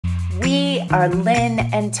are Lynn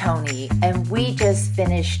and Tony, and we just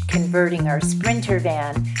finished converting our Sprinter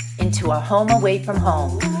van into a home away from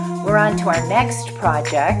home. We're on to our next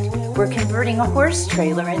project. We're converting a horse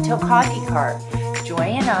trailer into a coffee cart.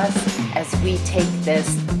 Join us as we take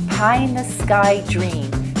this pie-in-the-sky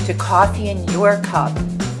dream to coffee in your cup,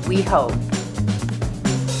 we hope.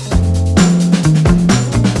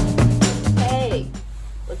 Hey,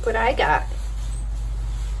 look what I got.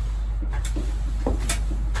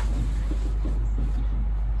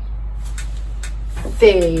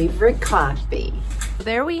 Favorite coffee.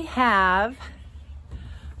 There we have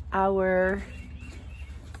our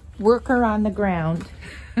worker on the ground.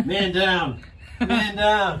 Man down, man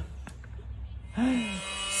down.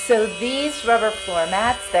 So these rubber floor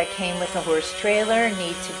mats that came with the horse trailer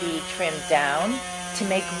need to be trimmed down to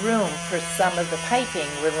make room for some of the piping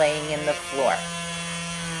we're laying in the floor.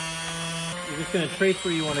 You're just going to trace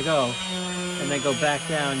where you want to go and then go back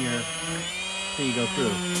down so you go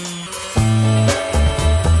through.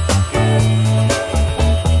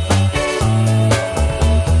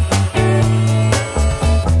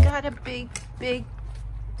 Got a big,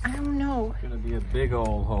 I don't know. It's going to be a big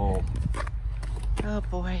old hole. Oh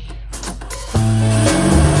boy.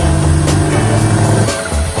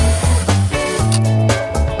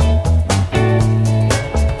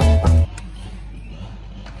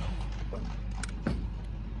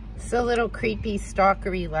 It's a little creepy,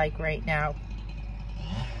 stalkery like right now.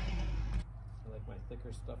 I like my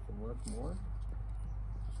thicker stuff to work more.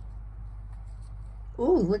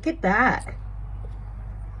 Ooh, look at that.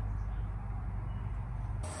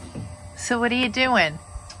 So what are you doing?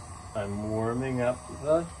 I'm warming up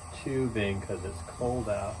the tubing because it's cold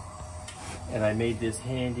out. And I made this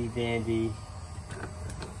handy dandy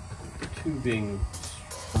tubing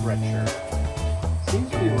stretcher. Seems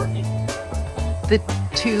to be working. The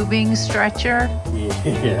tubing stretcher?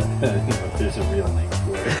 Yeah, there's a real name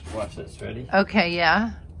for it. Watch this, ready? Okay,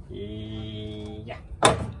 yeah. Yeah.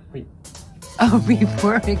 Wait. Oh,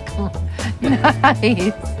 before it goes.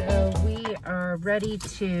 Nice. So we are ready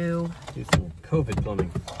to Do some COVID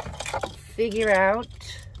plumbing. figure out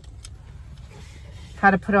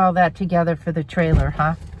how to put all that together for the trailer,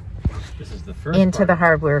 huh? This is the first Into part. the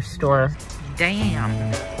hardware store.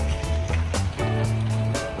 Damn.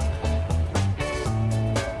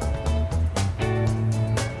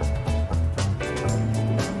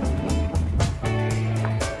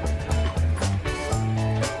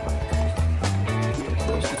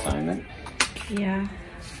 First assignment Yeah.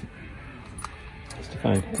 is to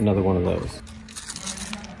find another one of those.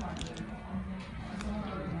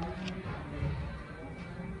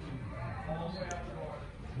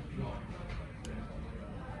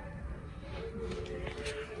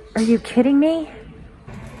 Are you kidding me?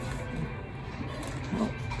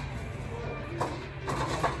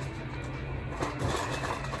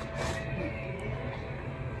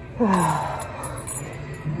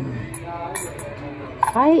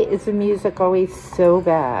 Why is the music always so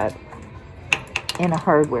bad in a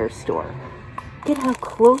hardware store? Look at how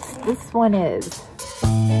close this one is.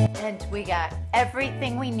 And we got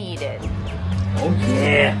everything we needed. Oh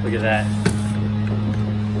yeah! Look at that.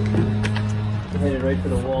 Headed right for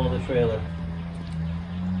the wall of the trailer.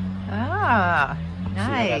 Ah, See how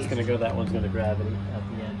nice. that's gonna go. That one's gonna gravity at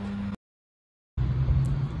the end.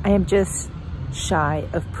 I am just shy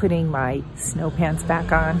of putting my snow pants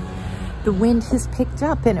back on. The wind has picked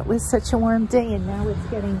up and it was such a warm day and now it's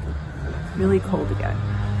getting really cold again.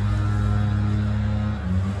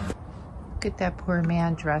 Look at that poor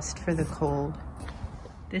man dressed for the cold.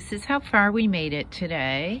 This is how far we made it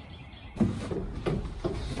today.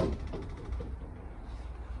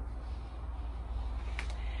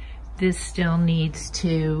 This still needs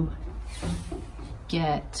to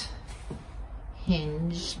get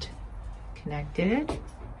hinged, connected.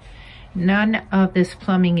 None of this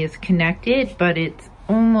plumbing is connected, but it's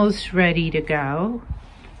almost ready to go.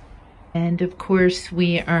 And of course,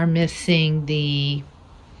 we are missing the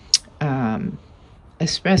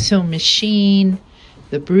espresso machine,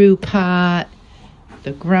 the brew pot,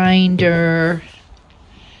 the grinder,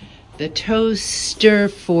 the toaster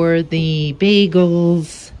for the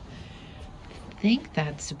bagels. I think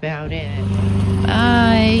that's about it.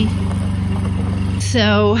 Bye.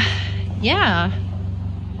 So, yeah.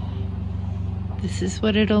 This is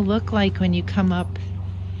what it'll look like when you come up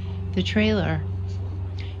the trailer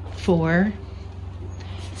for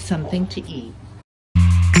something to eat.